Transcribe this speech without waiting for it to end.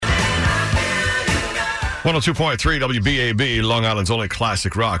102.3 WBAB, Long Island's only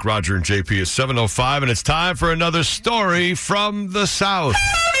classic rock. Roger and JP is 7:05, and it's time for another story from the South.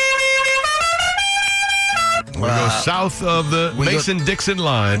 We go south of the Mason-Dixon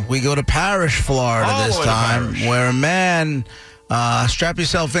line. We go to Parrish, Florida this time, where a man, strap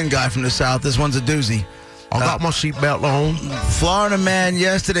yourself in, guy from the South. This one's a doozy. I got my seatbelt on. Florida man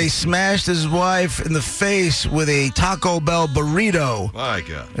yesterday smashed his wife in the face with a Taco Bell burrito. My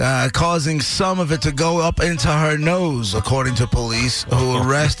God. Causing some of it to go up into her nose, according to police, who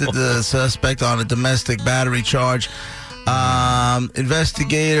arrested the suspect on a domestic battery charge.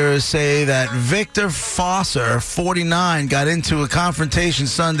 Investigators say that Victor Fosser, 49, got into a confrontation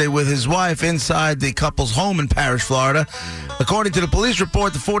Sunday with his wife inside the couple's home in Parrish, Florida. According to the police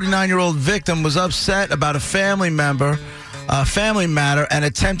report, the 49-year-old victim was upset about a family matter, and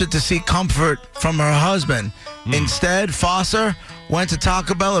attempted to seek comfort from her husband. Instead, Fosser went to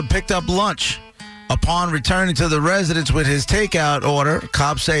Taco Bell and picked up lunch. Upon returning to the residence with his takeout order,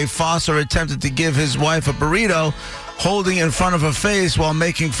 cops say Fosser attempted to give his wife a burrito, holding it in front of her face while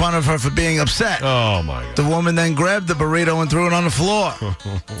making fun of her for being upset. Oh, my God. The woman then grabbed the burrito and threw it on the floor.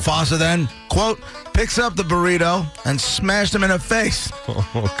 Fosser then, quote, picks up the burrito and smashed him in her face,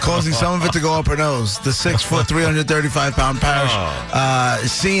 causing some of it to go up her nose. The 6-foot, 335-pound Parrish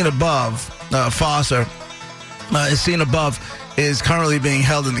is seen above, Fosser is seen above, is currently being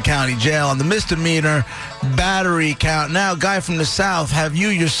held in the county jail on the misdemeanor battery count. Now, guy from the South, have you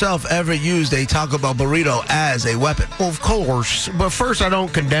yourself ever used a Taco Bell burrito as a weapon? Well, of course. But first, I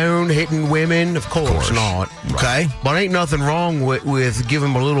don't condone hitting women. Of course not. Okay. But ain't nothing wrong with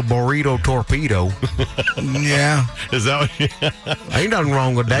giving them a little burrito torpedo. Yeah. Is that what Ain't nothing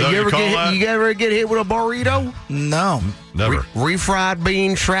wrong with that. Is that You what you ever get hit with a burrito? No. Never. Refried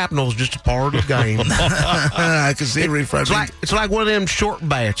bean shrapnel's just a part of the game. I can see refried beans. It's like one of them short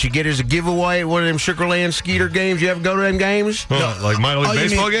bats you get as a giveaway at one of them Sugarland Skeeter games. You ever go to them games? Like minor league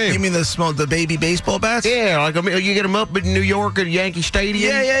baseball game? You mean the baby baseball bats? Yeah, like you get them up in New York at Yankee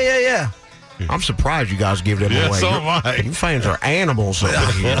Stadium. Yeah. I'm surprised you guys give them away. So am I. You fans are animals over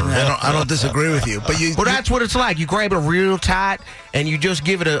here. I don't disagree with you. But Well, that's what it's like. You grab it real tight, and you just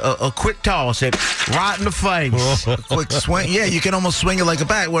give it a quick toss, right in the face. a quick swing. Yeah, you can almost swing it like a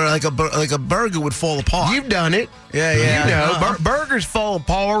bat, where like a burger would fall apart. You've done it. Yeah. You know, burgers fall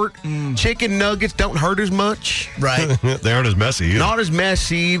apart. Chicken nuggets don't hurt as much. Right. They aren't as messy either. Not as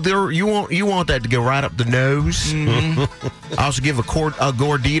messy. You want that to go right up the nose. I also give a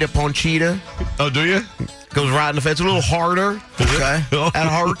gordita ponchita. Oh, do you? Goes right in the face. It's a little harder. Okay. That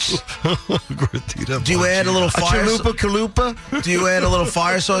hurts. Do you add a little fire? Chalupa? Do you add a little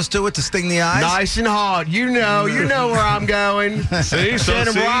fire sauce to it to sting the eyes? Nice and hot. You know where I'm going. Send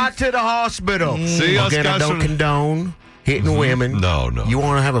them right to the hospital. See, Again, I don't condone hitting women. No. You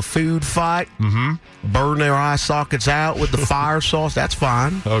want to have a food fight? Burn their eye sockets out with the fire sauce? That's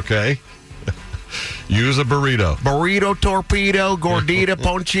fine. Okay. Use a burrito. Burrito, torpedo, gordita,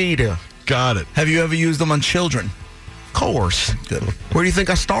 ponchita. Got it. Have you ever used them on children? Of course. Good. Where do you think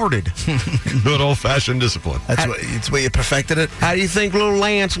I started? Good old-fashioned discipline. It's where you perfected it? How do you think little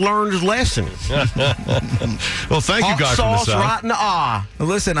Lance learned his lesson? Well, thank you, guy from the Hot sauce South. right in the eye.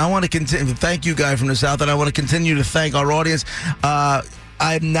 Listen, I want to continue. Thank you, guy from the South, and I want to continue to thank our audience.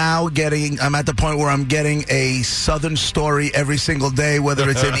 I'm at the point where I'm getting a Southern story every single day, whether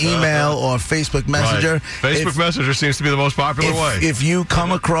it's an email or Facebook Messenger. Right. Facebook Messenger seems to be the most popular way. If you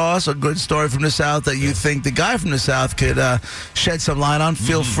come across a good story from the South that you think the guy from the South could shed some light on,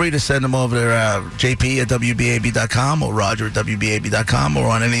 feel free to send them over to JP at WBAB.com or Roger at WBAB.com or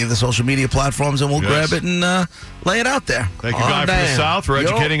on any of the social media platforms, and we'll grab it and lay it out there. Thank you, guy from the South, for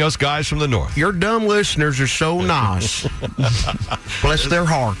educating us guys from the North. Your dumb listeners are so nice. Bless their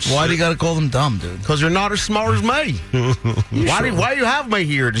hearts. Why do you got to call them dumb, dude? Because they're not as smart as me. Why do you have me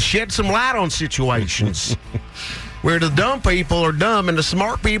here? To shed some light on situations where the dumb people are dumb and the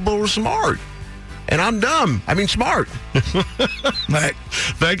smart people are smart. And I'm dumb. I mean smart. Right.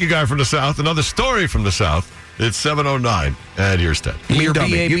 Thank you, guy from the South. Another story from the South. It's 7:09, and here's Ted. You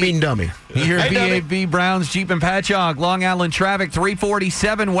mean dummy. Here at Hey, BAB Browns Jeep and Patchogue, Long Island traffic,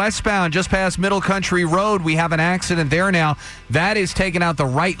 347 westbound, just past Middle Country Road. We have an accident there now. That is taking out the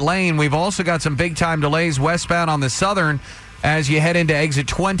right lane. We've also got some big-time delays westbound on the southern as you head into exit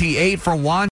 28 from Juan.